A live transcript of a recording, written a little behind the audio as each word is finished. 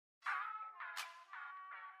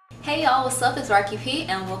Hey y'all, what's up? It's Raque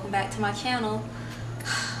and welcome back to my channel.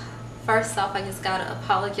 First off, I just gotta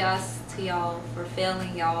apologize to y'all for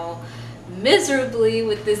failing y'all miserably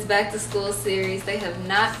with this back to school series. They have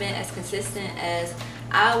not been as consistent as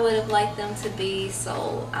I would have liked them to be,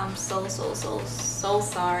 so I'm so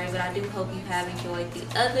sorry, but I do hope you have enjoyed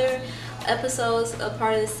the other episodes of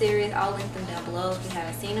part of the series. I'll link them down below if you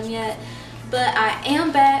haven't seen them yet. But I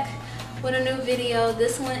am back with a new video.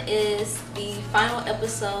 This one is the final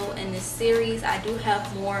episode in this series. I do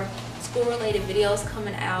have more school related videos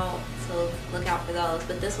coming out, so look out for those,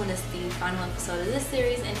 but this one is the final episode of this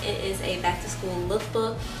series, and it is a back to school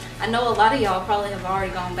lookbook. I know a lot of y'all probably have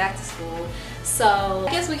already gone back to school, so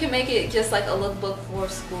I guess we can make it just like a lookbook for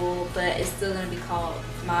school, but it's still going to be called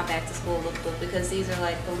my back to school lookbook because these are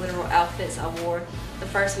like the literal outfits I wore the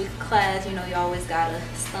first week of class. You know, you always gotta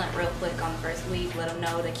stunt real quick on the first week, let them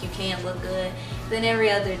know that you can look good. Then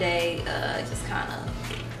every other day, just kind of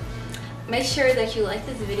make sure that you like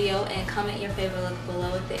this video and comment your favorite look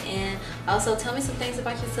below at the end. Also, tell me some things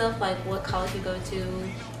about yourself, like what college you go to,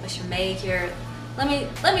 what's your major. Let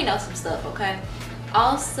me know some stuff, okay?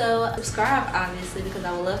 Also, subscribe obviously because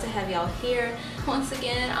I would love to have y'all here. Once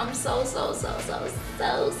again, I'm so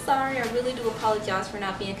sorry. I really do apologize for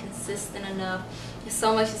not being consistent enough. There's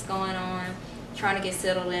so much is going on, trying to get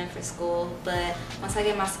settled in for school, but once I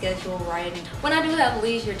get my schedule right, when I do have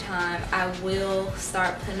leisure time, I will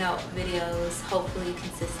start putting out videos, hopefully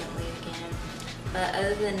consistently again. But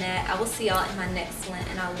other than that, I will see y'all in my next one,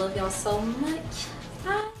 and I love y'all so much.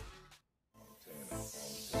 Bye.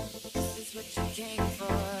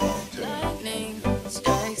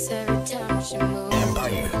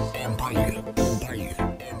 Empire.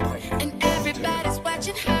 And everybody's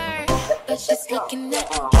watching her, but she's looking at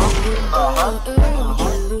you.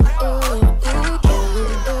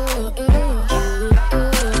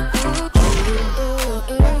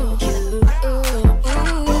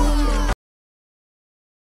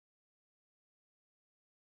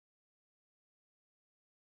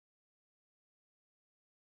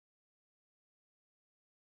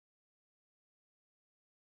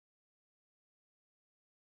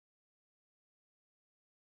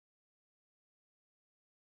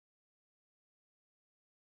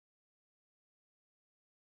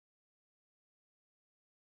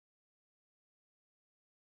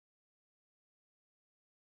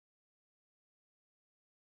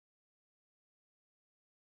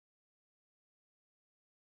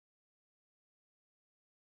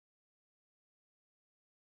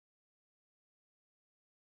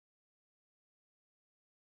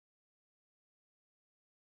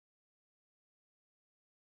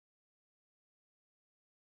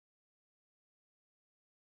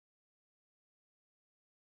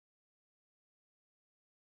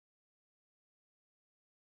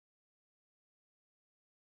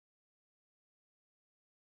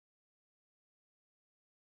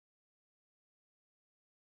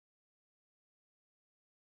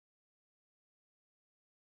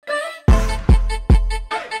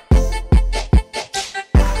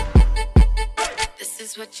 This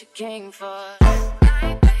is what you came for.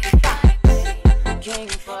 Came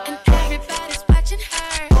for. And everybody's watching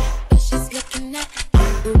her, but she's looking at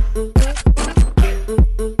you.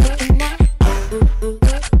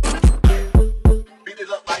 Beat it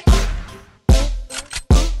up like.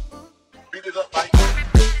 Beat it up like.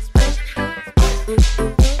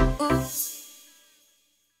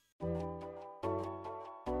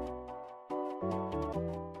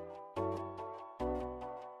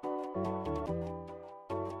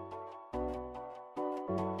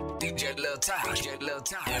 DJ Little Time.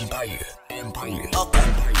 Empire. Okay,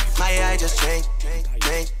 my eye just changed.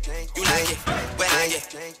 You like it when I get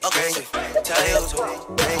okay. Tell you to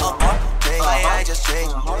my eye just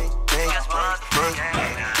changed.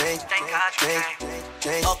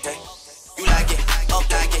 Okay, you like it.